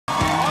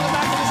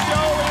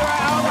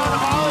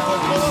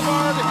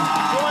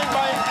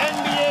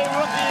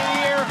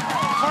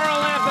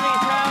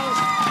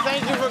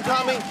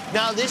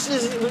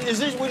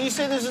this would you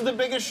say this is the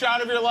biggest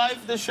shot of your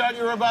life, this shot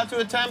you were about to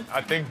attempt?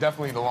 I think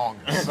definitely the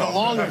longest. The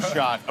longest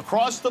shot.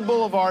 Across the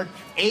boulevard,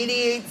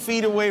 88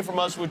 feet away from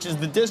us, which is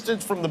the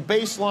distance from the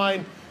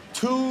baseline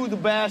to the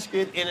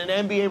basket in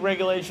an NBA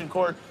regulation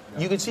court.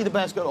 You can see the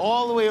basket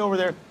all the way over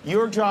there.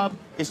 Your job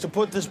is to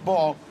put this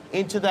ball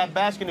into that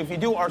basket. If you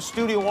do, our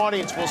studio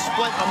audience will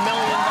split $1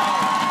 million.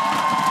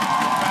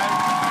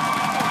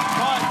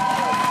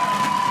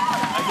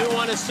 I do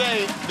want to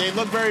say, they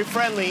look very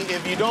friendly.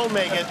 If you don't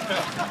make it,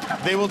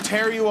 they will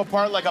tear you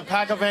apart like a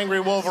pack of angry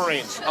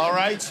Wolverines, all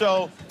right?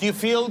 So, do you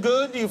feel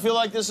good? Do you feel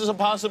like this is a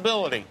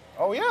possibility?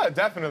 Oh, yeah,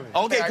 definitely.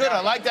 Okay, good.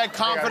 I like that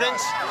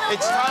confidence.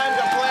 It's time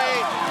to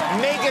play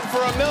Make It for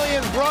 $1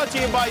 Million, brought to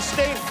you by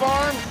State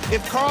Farm.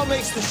 If Carl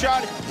makes the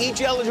shot,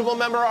 each eligible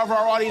member of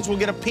our audience will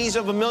get a piece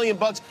of $1 million.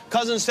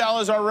 Cousin Sal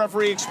is our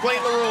referee.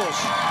 Explain the rules.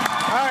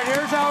 All right,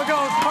 here's how it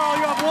goes. Carl,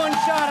 you have one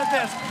shot at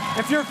this.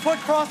 If your foot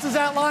crosses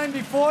that line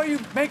before you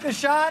make the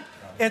shot,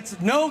 it's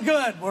no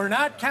good. We're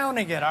not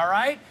counting it, all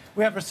right?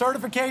 We have a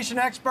certification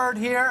expert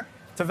here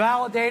to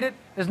validate it.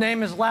 His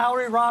name is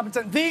Lowry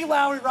Robinson, the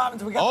Lowry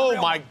Robinson. We got the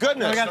real my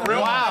goodness.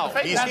 Wow,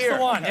 he's That's here.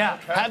 The one, yeah.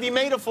 Have you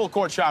made a full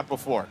court shot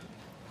before?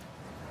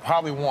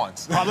 Probably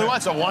once. Probably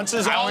once. So once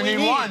is all we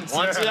need. Once.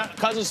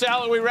 Cousin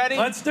Sal, are we ready?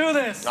 Let's do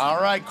this. All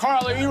right,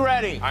 Carl, are you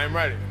ready? I am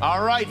ready.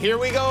 All right, here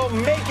we go.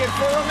 Make it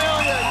for $1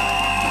 million.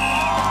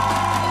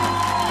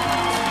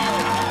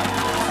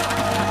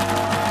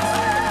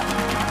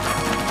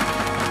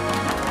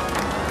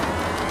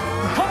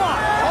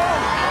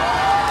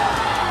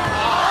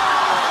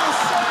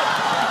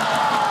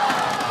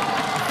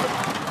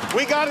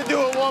 We got to do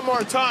it one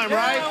more time,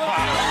 right?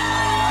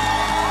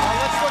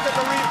 Let's look at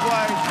the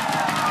replay.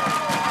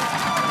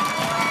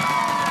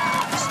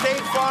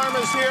 State Farm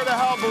is here to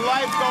help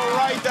life go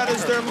right. That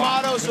is their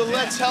motto. So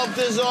let's help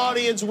this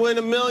audience win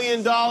 $1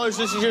 million. This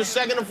is your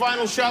second and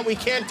final shot. We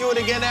can't do it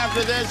again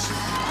after this.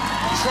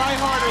 Try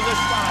harder this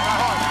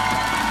time.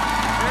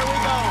 Here we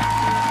go.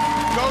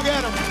 Go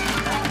get him.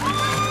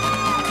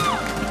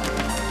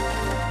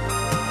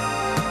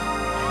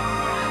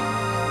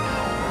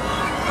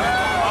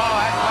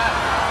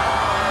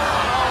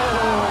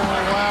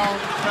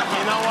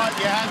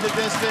 The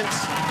distance.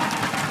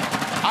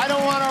 I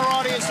don't want our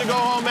audience to go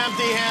home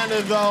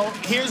empty-handed, though.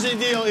 Here's the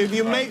deal. If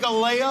you make a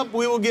layup,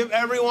 we will give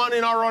everyone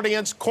in our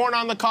audience corn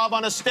on the cob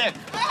on a stick.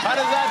 How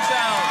does that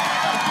sound?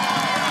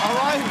 All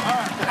right? All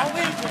right. I'll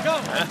leave you. Go.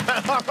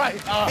 All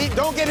right.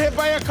 Don't get hit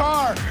by a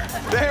car.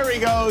 There he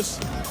goes.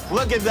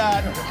 Look at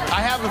that.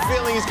 I have a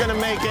feeling he's going to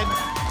make it.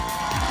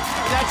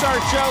 That's our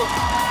show.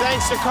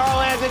 Thanks to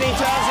Karl-Anthony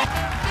Towns.